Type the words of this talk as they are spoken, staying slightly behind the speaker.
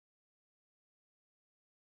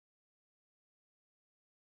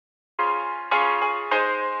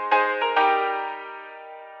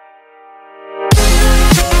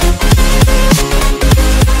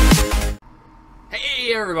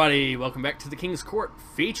everybody, welcome back to the King's Court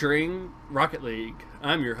featuring Rocket League.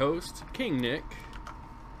 I'm your host, King Nick,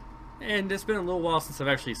 and it's been a little while since I've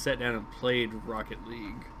actually sat down and played Rocket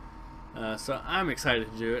League. So I'm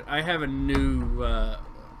excited to do it. I have a new,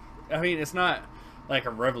 it's not like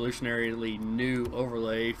a revolutionarily new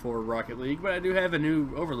overlay for Rocket League, but I do have a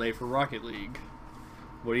new overlay for Rocket League.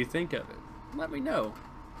 What do you think of it? Let me know.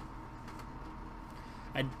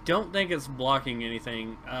 I don't think it's blocking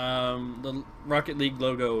anything. The Rocket League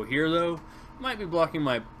logo here, though, might be blocking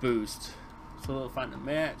my boost. So we'll find a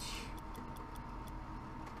match.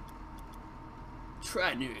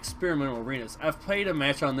 Try new experimental arenas. I've played a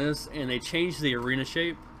match on this, and they changed the arena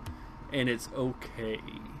shape, and it's okay.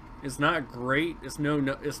 It's not great. It's no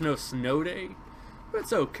snow day, but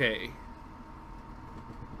it's okay.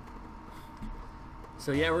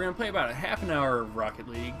 So yeah, we're gonna play about a half an hour of Rocket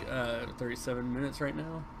League, 37 minutes right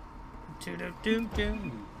now.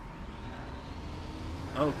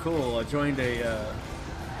 Oh, cool! I joined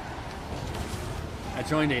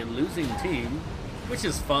a losing team, which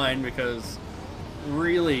is fine because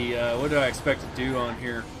really, what do I expect to do on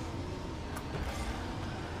here?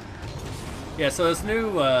 Yeah, so this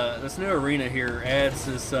new arena here adds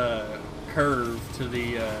this curve to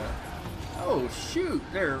the. Oh shoot!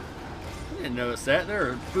 I didn't notice that. There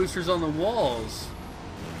are boosters on the walls.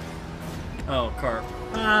 Oh, carp.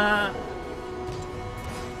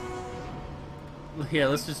 Yeah,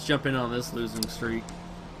 let's just jump in on this losing streak.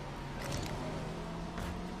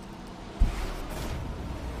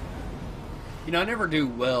 You know, I never do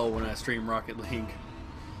well when I stream Rocket League.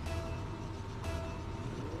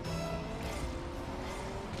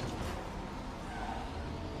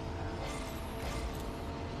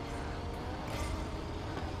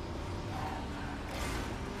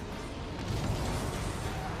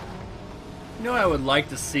 You know what I would like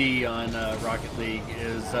to see on Rocket League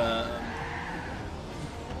is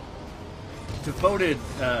devoted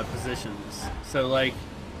positions. So like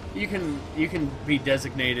you can be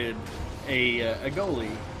designated a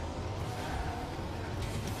goalie.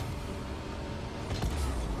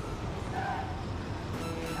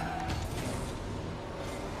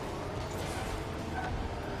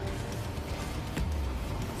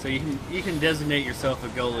 So you can designate yourself a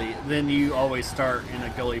goalie, then you always start in a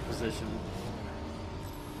goalie position.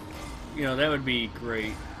 You know, that would be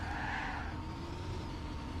great.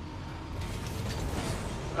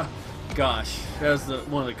 Oh, gosh, that was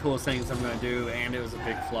one of the coolest things I'm going to do, and it was a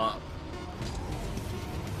big flop.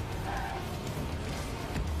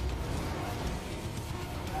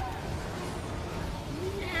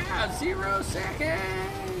 Yeah, 0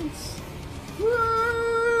 seconds!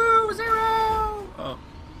 Woo! 0! Oh,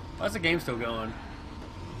 why is the game still going?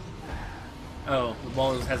 Oh, the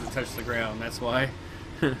ball just hasn't touched the ground, that's why.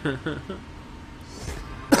 Ooh,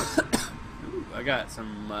 I got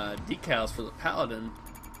some decals for the Paladin.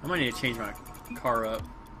 I might need to change my car up.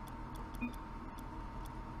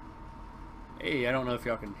 Hey, I don't know if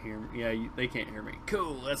y'all can hear me. Yeah, they can't hear me.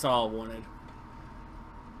 Cool, that's all I wanted.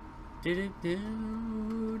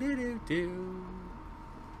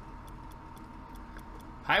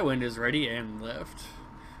 Highwind is ready and left.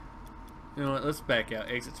 You know what, let's back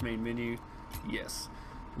out. Exit to main menu. Yes.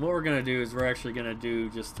 What we're gonna do is we're actually gonna do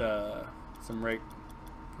just we're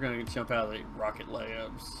gonna jump out of the rocket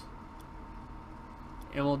layups,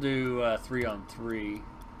 and we'll do 3-on-3.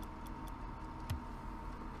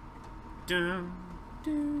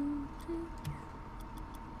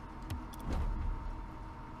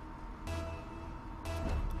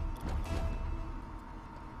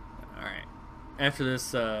 All right. After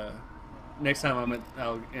this, next time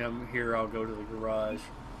I'm here, I'll go to the garage.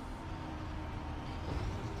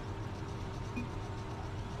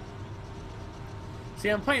 See,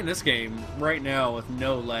 I'm playing this game right now with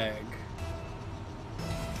no lag.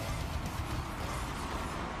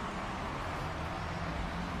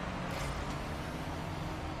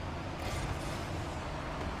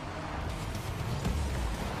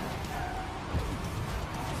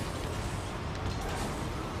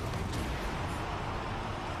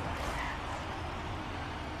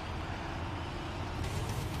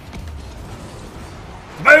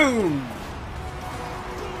 Boom!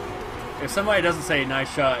 If somebody doesn't say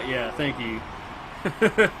nice shot, yeah, thank you.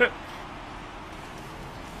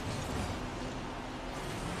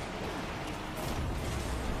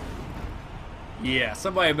 Yeah,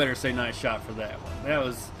 somebody better say nice shot for that one. That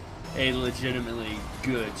was a legitimately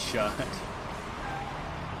good shot.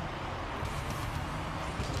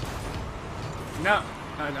 No,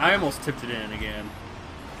 I almost tipped it in again.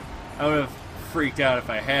 I would have freaked out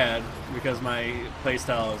if I had, because my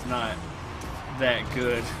playstyle is not that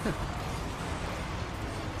good.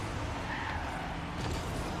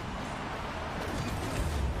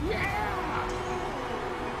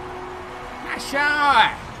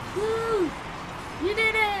 shot! Woo! You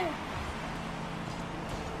did it!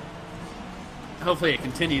 Hopefully it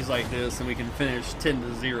continues like this and we can finish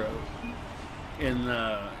 10-0 in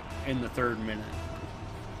the third minute.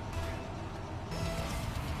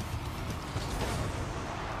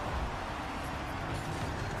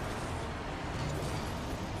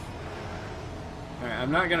 Alright,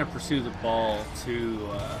 I'm not going to pursue the ball too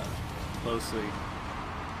closely.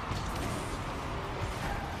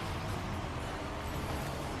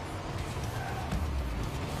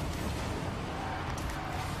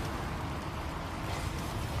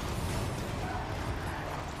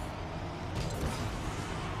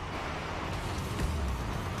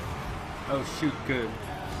 Oh shoot! Good.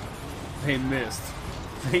 They missed.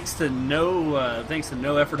 Thanks to no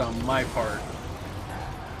effort on my part.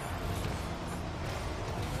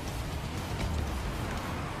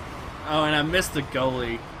 Oh, and I missed the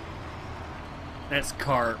goalie. That's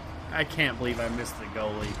Carp. I can't believe I missed the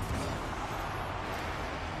goalie.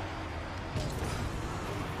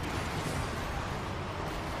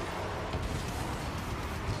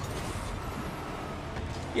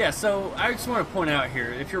 Yeah, so I just want to point out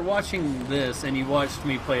here, if you're watching this and you watched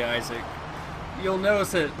me play Isaac, you'll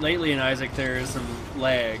notice that lately in Isaac there is some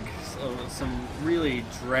lag, so some really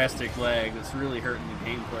drastic lag that's really hurting the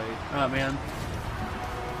gameplay. Oh man.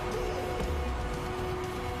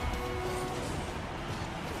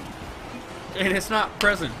 And it's not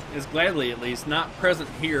present, it's gladly at least, not present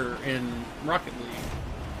here in Rocket League.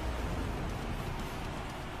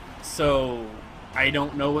 So I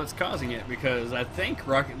don't know what's causing it, because I think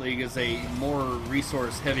Rocket League is a more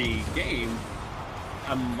resource-heavy game.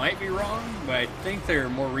 I might be wrong, but I think there are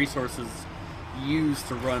more resources used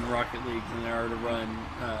to run Rocket League than there are to run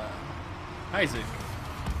Isaac.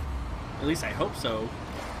 At least I hope so.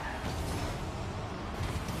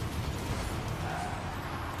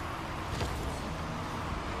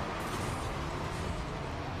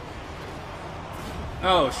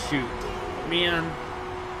 Oh shoot, man.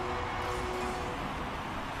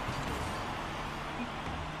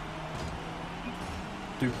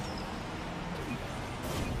 Dude.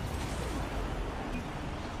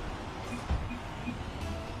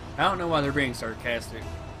 I don't know why they're being sarcastic.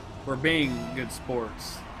 We're being good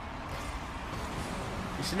sports.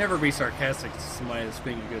 You should never be sarcastic to somebody that's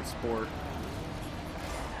being a good sport.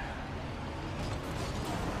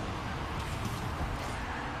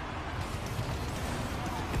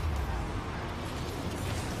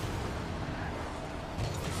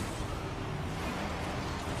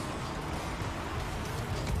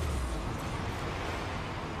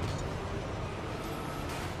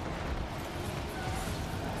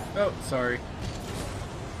 Oh, sorry.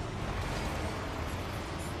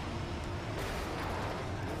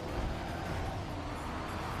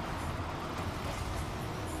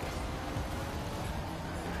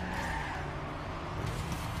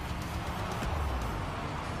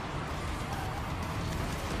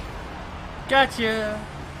 Gotcha!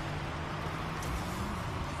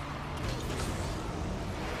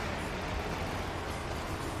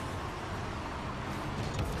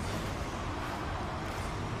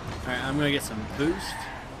 Alright, I'm gonna get some boost.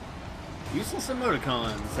 Useless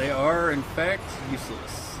emoticons. They are, in fact,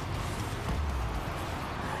 useless.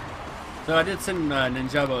 So I did send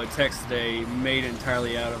Ninjabo a text today made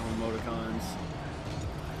entirely out of emoticons.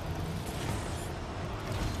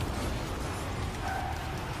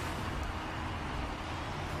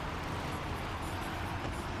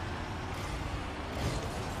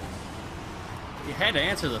 You had to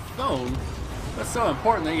answer the phone? That's so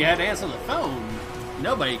important that you had to answer the phone.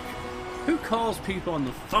 Nobody. Who calls people on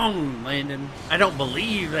the phone, Landon? I don't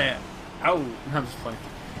believe that. Oh, I'm just playing.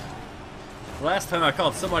 The last time I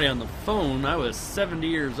called somebody on the phone, I was 70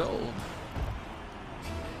 years old.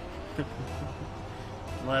 The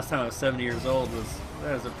last time I was 70 years old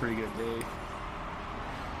that was a pretty good day.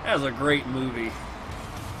 That was a great movie.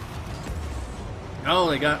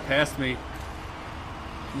 Oh, they got past me.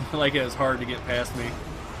 Like it was hard to get past me.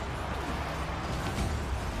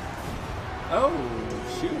 Oh,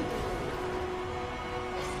 shoot.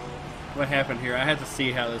 What happened here? I had to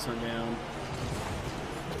see how this went down.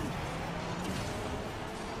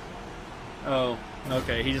 Oh,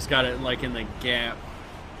 okay. He just got it like in the gap.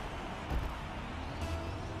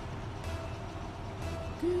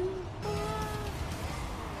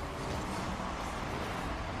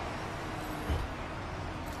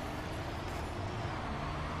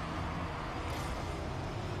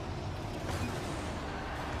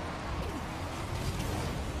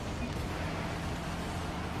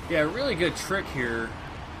 Yeah, a really good trick here.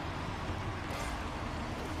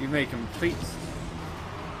 You may complete.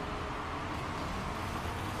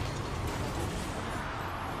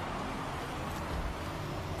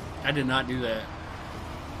 I did not do that.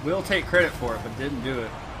 Will take credit for it, but didn't do it.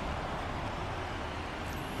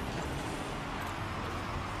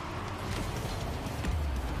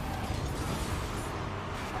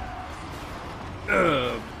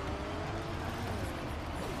 Ugh.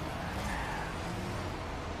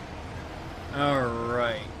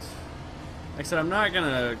 Alright. Like I said, I'm not going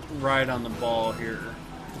to ride on the ball here.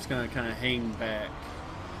 I'm just going to kind of hang back.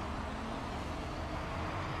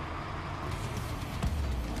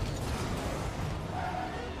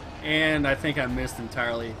 And I think I missed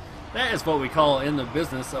entirely. That is what we call in the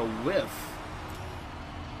business a whiff.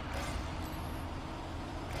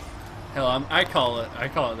 Hell, I call it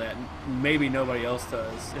that. Maybe nobody else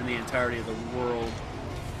does in the entirety of the world.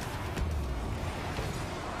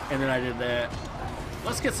 And then I did that.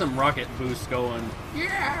 Let's get some rocket boost going.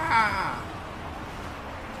 Yeah!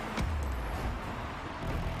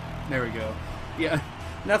 There we go. Yeah,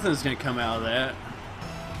 nothing's gonna come out of that.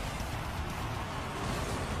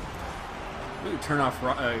 Ooh, turn off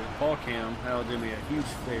ball cam. That'll do me a huge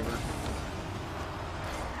favor.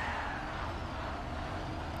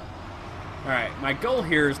 Alright, my goal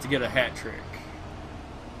here is to get a hat trick.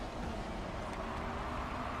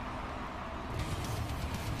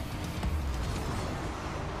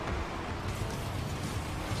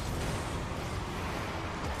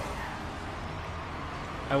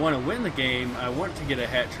 I want to win the game. I want to get a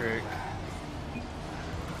hat trick.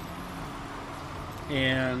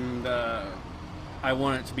 And I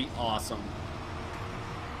want it to be awesome.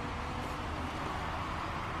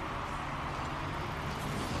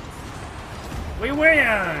 We win!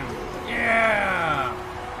 Yeah!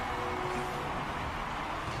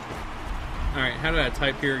 Alright, how did I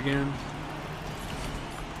type here again?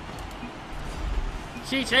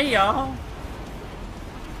 GG, y'all!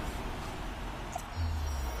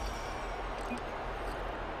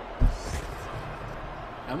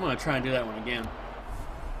 I'm gonna try and do that one again.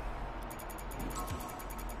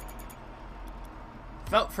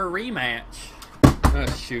 Vote for rematch. Oh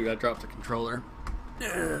shoot, I dropped the controller.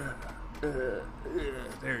 There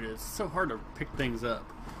it is. It's so hard to pick things up.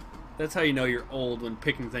 That's how you know you're old, when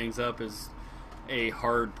picking things up is a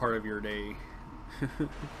hard part of your day.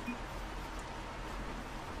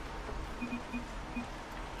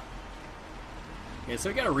 Okay, so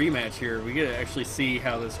we got a rematch here. We get to actually see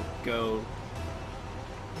how this will go.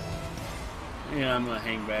 Yeah, I'm gonna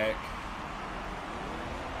hang back.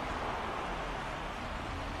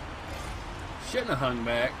 Shouldn't have hung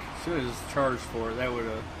back. Should have just charged for it. That would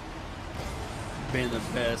have been the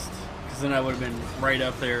best. Because then I would have been right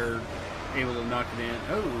up there, able to knock it in.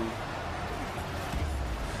 Oh.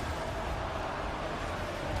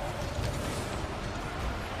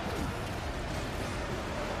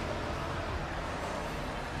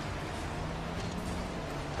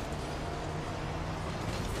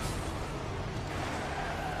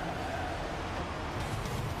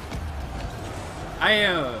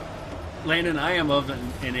 Landon, I am of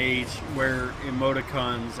an age where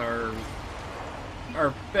emoticons are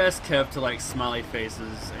best kept to like smiley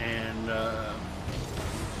faces and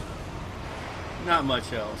not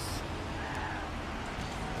much else.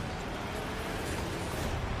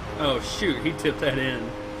 Oh shoot, he tipped that in.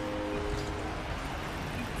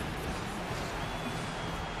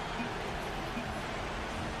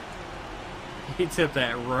 He tipped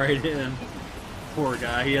that right in. Poor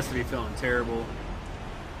guy, he has to be feeling terrible.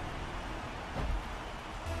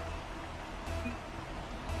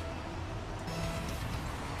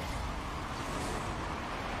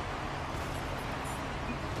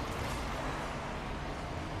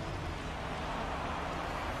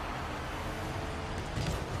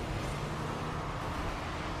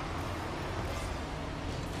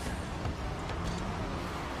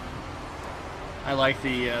 I like the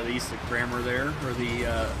use of grammar there, or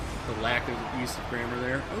the lack of use of grammar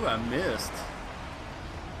there. Oh, I missed.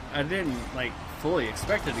 I didn't like fully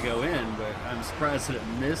expect it to go in, but I'm surprised that it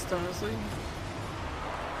missed, honestly.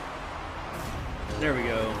 There we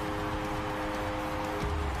go.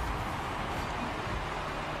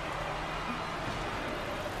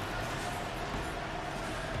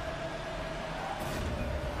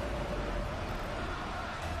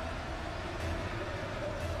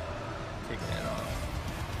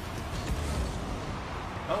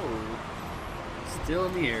 Still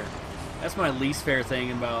in the air. That's my least fair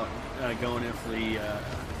thing about going in for the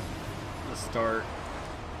start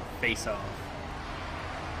face-off.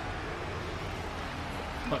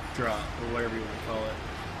 Puck drop, or whatever you want to call it.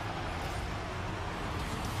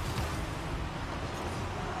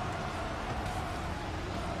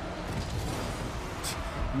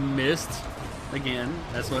 Missed. Again,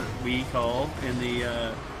 that's what we call in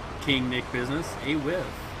the King Nick business a whiff.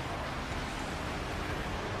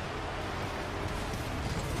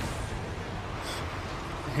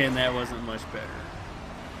 And that wasn't much better.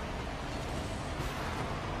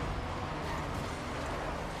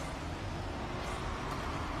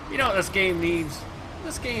 You know what this game needs?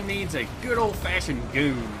 This game needs a good old-fashioned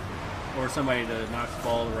goon. Or somebody to knock the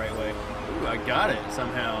ball the right way. Ooh, I got it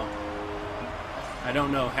somehow. I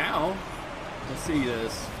don't know how. Let's see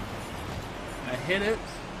this. I hit it.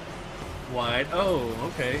 Wide.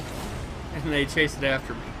 Oh, okay. And they chased it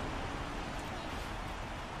after me.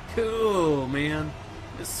 Cool, man.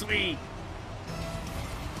 It's sweet.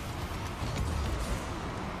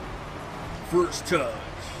 First touch.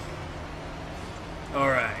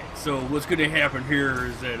 Alright, so what's going to happen here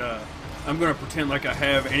is that I'm going to pretend like I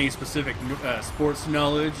have any specific sports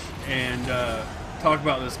knowledge and talk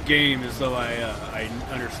about this game as though I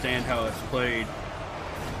understand how it's played.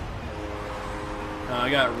 I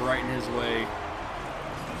got right in his way.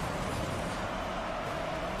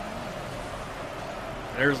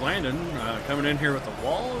 There's Landon coming in here with a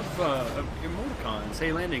wall of emoticons.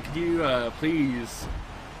 Hey Landon, could you please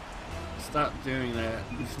stop doing that?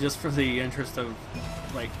 Just for the interest of,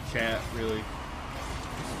 like, chat, really.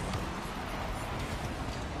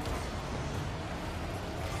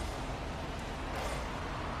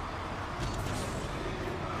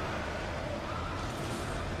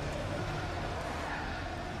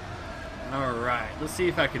 Alright, let's see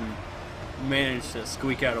if I can manage to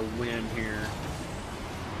squeak out a win here.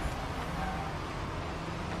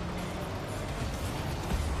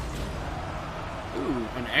 Ooh,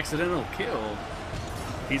 an accidental kill.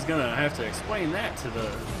 He's gonna have to explain that to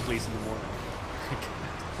the police in the morning.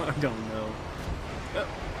 I don't know. Oh.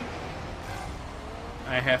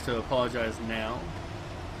 I have to apologize now.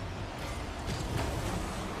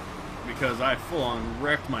 Because I full-on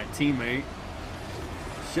wrecked my teammate.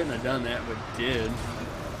 Shouldn't have done that, but did.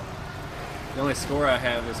 The only score I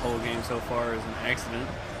have this whole game so far is an accident.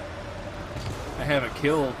 I have a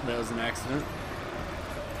kill that was an accident.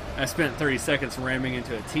 I spent 30 seconds ramming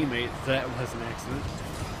into a teammate. That was an accident.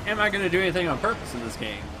 Am I going to do anything on purpose in this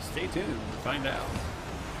game? Stay tuned to find out.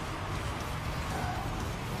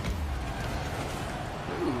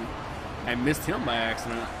 Ooh, I missed him by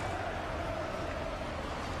accident.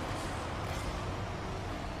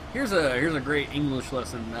 Here's a great English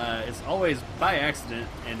lesson. It's always by accident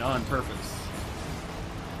and on purpose.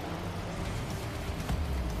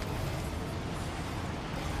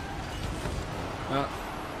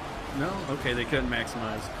 No? Okay, they couldn't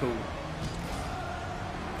maximize. Cool.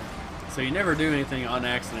 So you never do anything on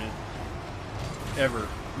accident. Ever.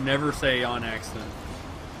 Never say on accident.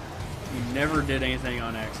 You never did anything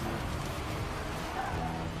on accident.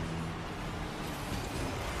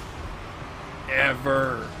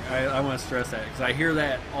 Ever. I want to stress that because I hear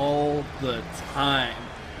that all the time.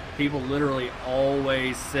 People literally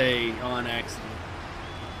always say on accident.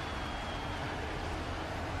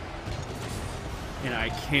 And I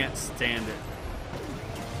can't stand it.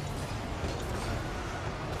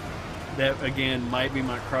 That, again, might be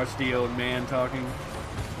my crotchety old man talking,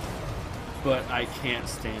 but I can't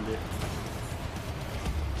stand it.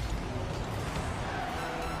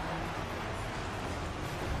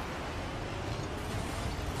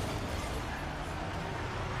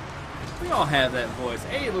 We all have that voice.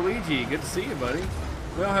 Hey, Luigi, good to see you, buddy.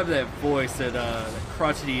 We all have that voice, that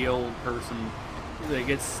crotchety old person that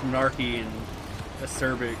gets snarky and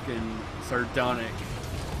acerbic and sardonic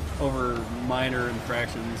over minor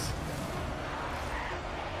infractions.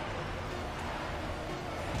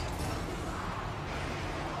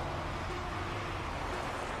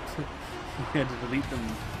 You had to delete them.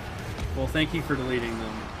 Well, thank you for deleting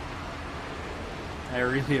them. I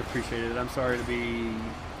really appreciate it. I'm sorry to be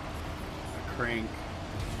a crank.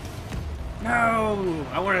 No!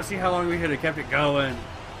 I want to see how long we could have kept it going.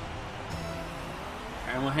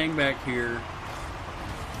 Alright, we'll hang back here.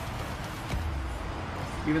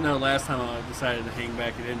 Even though last time I decided to hang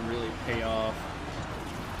back, it didn't really pay off.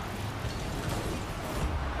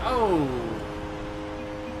 Oh!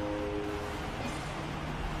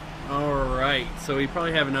 Alright, so we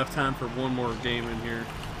probably have enough time for one more game in here.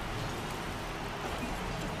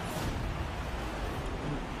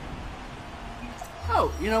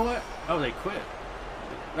 Oh, you know what? Oh, they quit.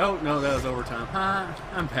 Oh, no, that was overtime.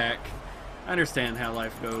 I'm back. I understand how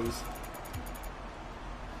life goes.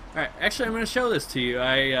 Alright, actually I'm going to show this to you.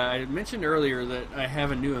 I mentioned earlier that I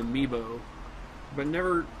have a new amiibo, but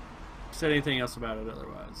never said anything else about it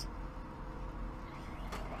otherwise.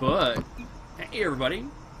 But, hey everybody,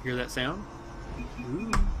 hear that sound?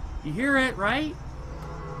 Ooh, you hear it, right?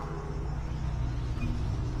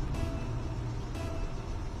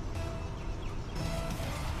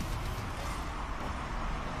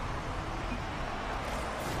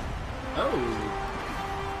 Oh,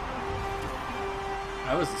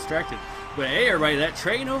 I was distracted. But hey, everybody, that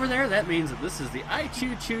train over there, that means that this is the I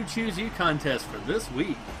Choose You contest for this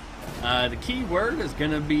week. The key word is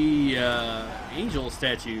going to be angel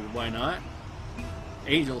statue. Why not?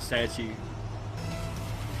 Angel statue.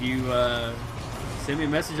 If you send me a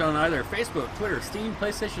message on either Facebook, Twitter, Steam,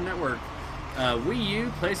 PlayStation Network, Wii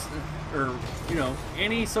U, or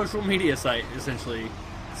any social media site, essentially,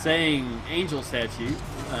 saying angel statue,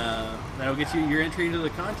 that'll get you your entry into the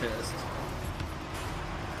contest.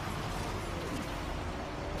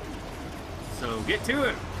 So get to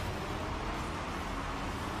it.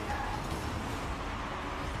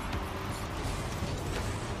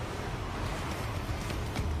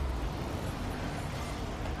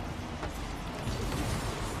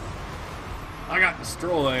 I got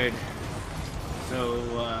destroyed. So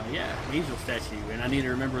yeah, angel statue, and I need to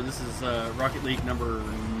remember this is Rocket League number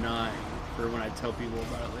 9 for when I tell people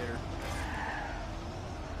about it later.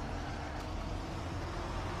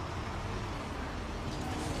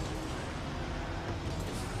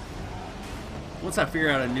 Once I figure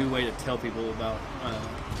out a new way to tell people about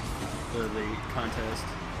the contest,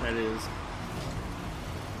 that is.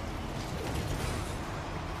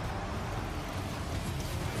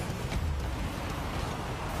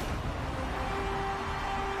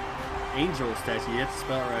 Angel statue, you have to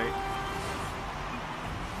spell it right.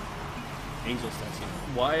 Angel statue.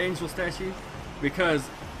 Why angel statue? Because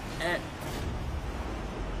at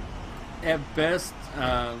best,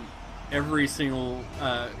 every single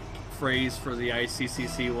phrase for the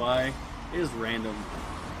ICCCY is random.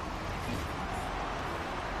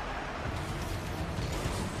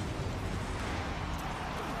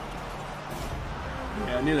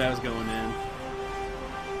 Yeah, I knew that was going in.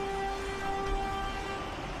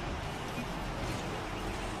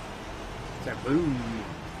 That boom.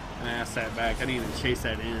 I sat back. I didn't even chase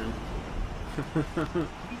that in.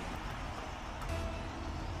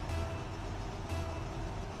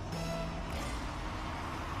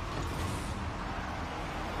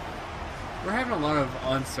 We're having a lot of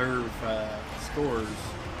on-serve scores.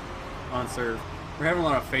 On-serve. We're having a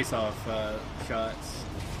lot of face-off shots.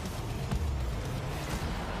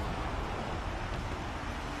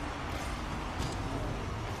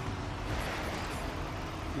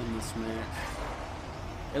 In this match.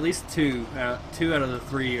 At least two out of the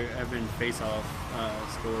 3 have been face-off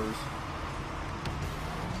scores.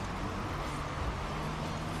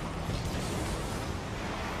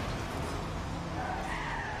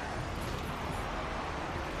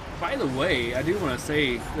 By the way, I do want to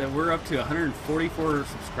say that we're up to 144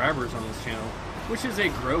 subscribers on this channel, which is a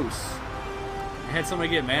gross. I had somebody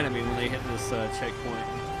get mad at me when they hit this checkpoint.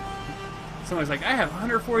 Somebody's like, I have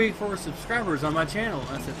 144 subscribers on my channel.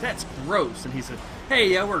 I said, that's gross. And he said,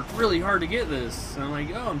 hey, I worked really hard to get this. And I'm like,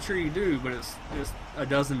 oh, I'm sure you do, but it's just a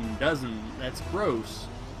dozen. That's gross.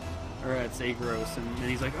 Or that's a gross. And then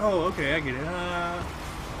he's like, oh, okay, I get it.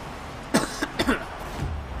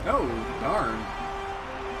 Oh, darn.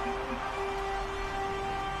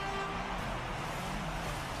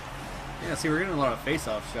 Yeah, see, we're getting a lot of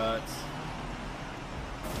face-off shots.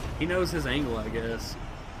 He knows his angle, I guess.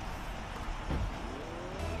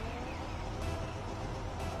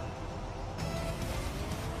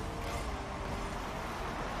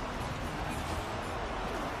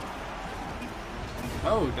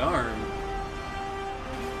 Oh, darn.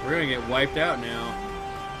 We're gonna get wiped out now.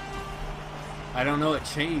 I don't know, it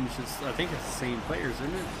changed. I think it's the same players,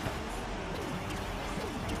 isn't it?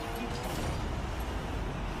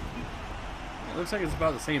 It looks like it's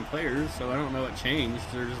about the same players, so I don't know what changed.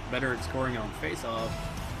 They're just better at scoring on face-off.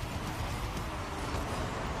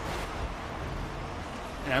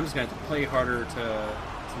 And I'm just going to have to play harder to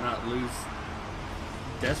not lose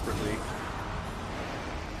desperately.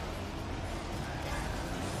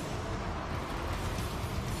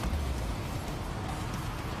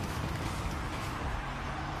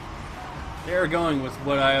 They're going with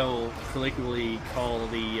what I'll colloquially call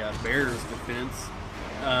the Bears defense.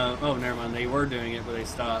 Oh, never mind. They were doing it, but they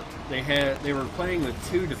stopped. They were playing with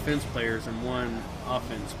 2 defense players and 1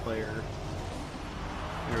 offense player.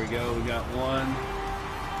 There we go. We got 1.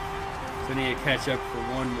 So we need to catch up for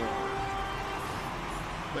 1 more.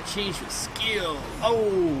 But change with skill.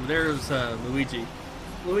 Oh, there's Luigi.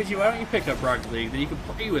 Luigi, why don't you pick up Rocket League? Then you can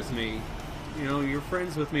play with me. You know, you're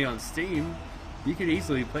friends with me on Steam. You could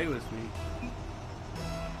easily play with me.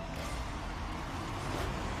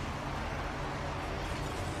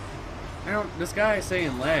 This guy is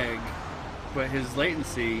saying lag, but his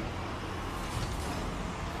latency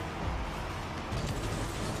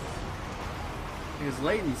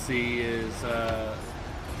is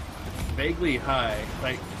vaguely high.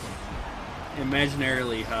 Like,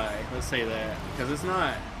 imaginarily high. Let's say that, because it's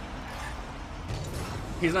not.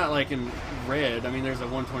 He's not like in red. I mean, there's a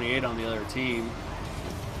 128 on the other team.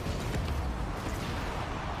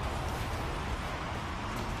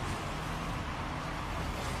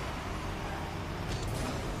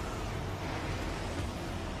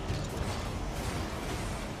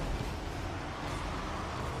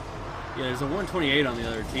 Yeah, there's a 128 on the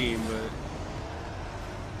other team, but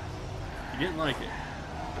he didn't like it.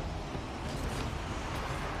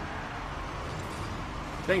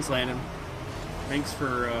 Thanks, Landon. Thanks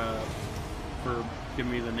for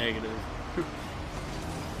giving me the negative.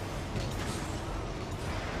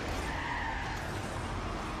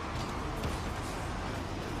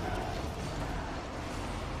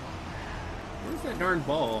 Where's that darn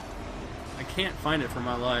ball? I can't find it for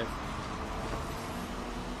my life.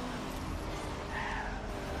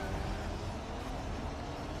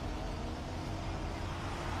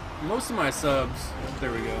 Most of my subs,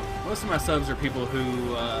 there we go. Most of my subs are people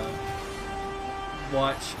who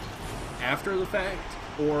watch after the fact,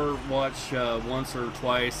 or watch once or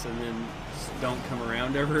twice and then don't come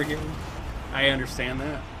around ever again. I understand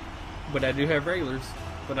that, but I do have regulars,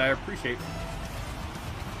 but I appreciate it.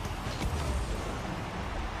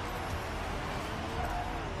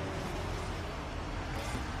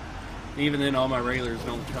 Even then, all my regulars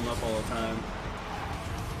don't come up all the time.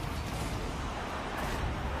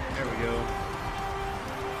 There we go.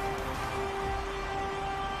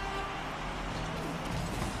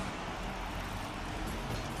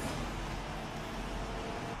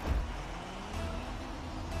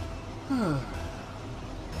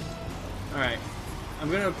 Alright.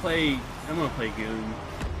 I'm gonna play Goon.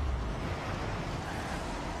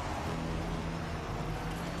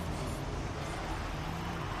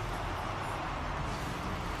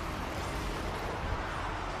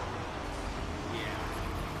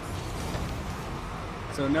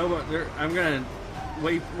 So I'm gonna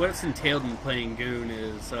wait. What's entailed in playing Goon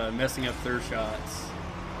is messing up their shots,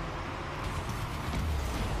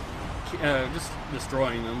 just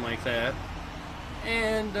destroying them like that,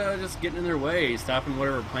 and just getting in their way, stopping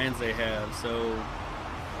whatever plans they have. So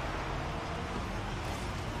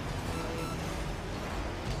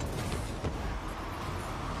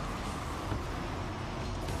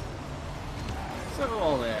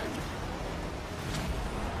all that.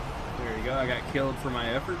 There you go, I got killed for my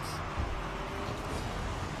efforts.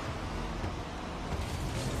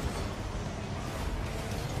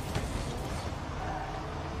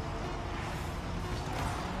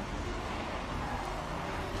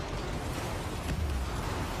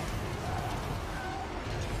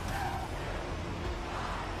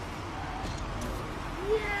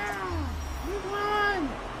 Yeah! We won!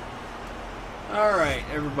 Alright,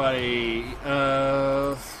 everybody.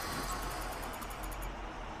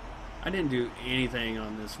 I didn't do anything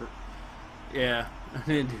on this. Yeah, I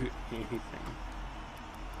didn't do anything.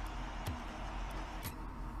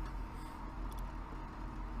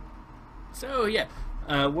 So yeah,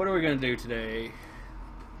 what are we gonna do today?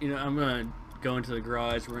 You know, I'm gonna go into the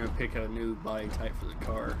garage. We're gonna pick a new body type for the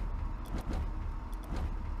car.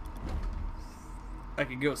 I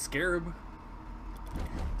could go Scarab.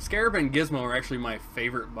 Scarab and Gizmo are actually my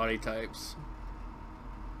favorite body types.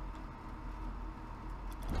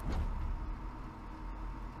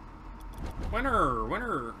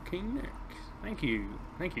 Winner, King Nick. Thank you.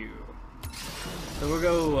 So we'll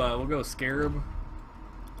go Scarab.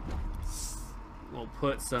 We'll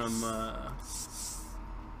put some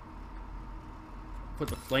put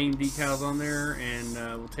the flame decals on there, and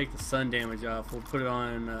we'll take the sun damage off. We'll put it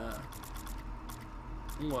on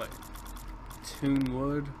what? Toon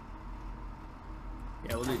wood.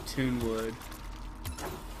 Yeah, we'll do Toon wood.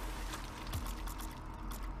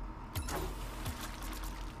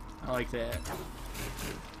 I like that.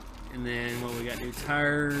 And then what we got? New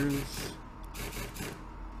tires.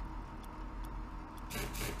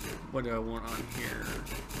 What do I want on here?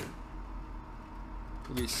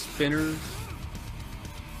 We'll do spinners.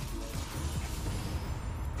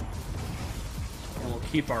 And we'll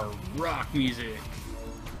keep our rock music.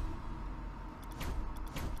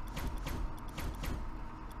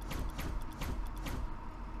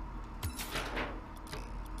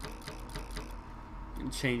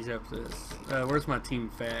 Change up this. Where's my Team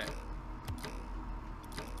Fat?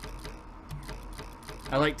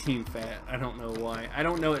 I like Team Fat. I don't know why. I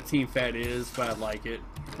don't know what Team Fat is, but I like it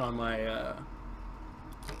on my there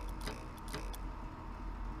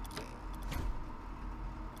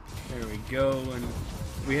we go. And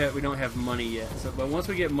we don't have money yet. So, but once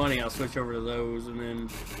we get money, I'll switch over to those, and then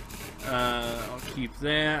I'll keep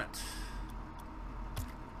that.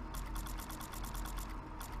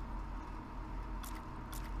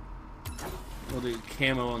 We'll do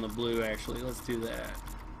camo on the blue, actually. Let's do that.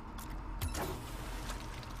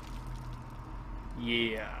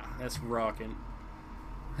 Yeah, that's rocking.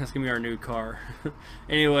 That's gonna be our new car.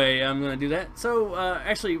 Anyway, I'm gonna do that. So,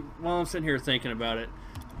 actually, while I'm sitting here thinking about it,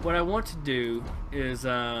 what I want to do is,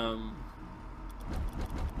 I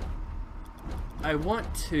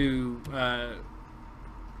want to,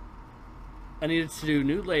 I needed to do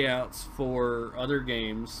new layouts for other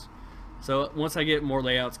games. So once I get more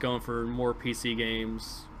layouts going for more PC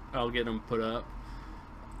games, I'll get them put up.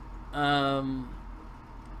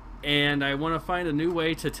 And I want to find a new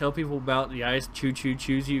way to tell people about the I Choo Choo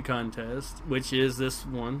Choose You contest, which is this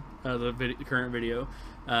one, the current video.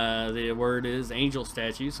 The word is Angel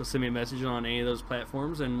Statue, so send me a message on any of those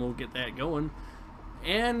platforms and we'll get that going.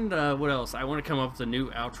 And what else? I want to come up with a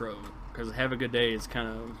new outro, because Have a Good Day is kind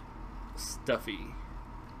of stuffy.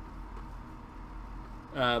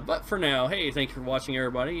 But for now, hey, thank you for watching,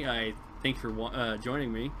 everybody. I thank you for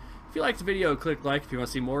joining me. If you liked the video, click like. If you want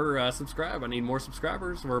to see more, subscribe. I need more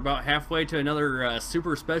subscribers. We're about halfway to another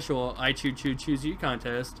super special I Choo Choo Choose You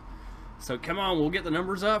contest. So come on, we'll get the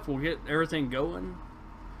numbers up. We'll get everything going.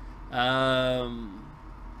 But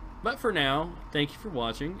for now, thank you for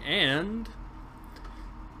watching, and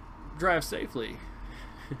drive safely.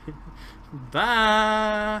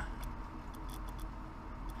 Bye.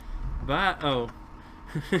 Bye. Oh.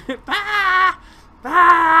 Bye.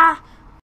 Bye.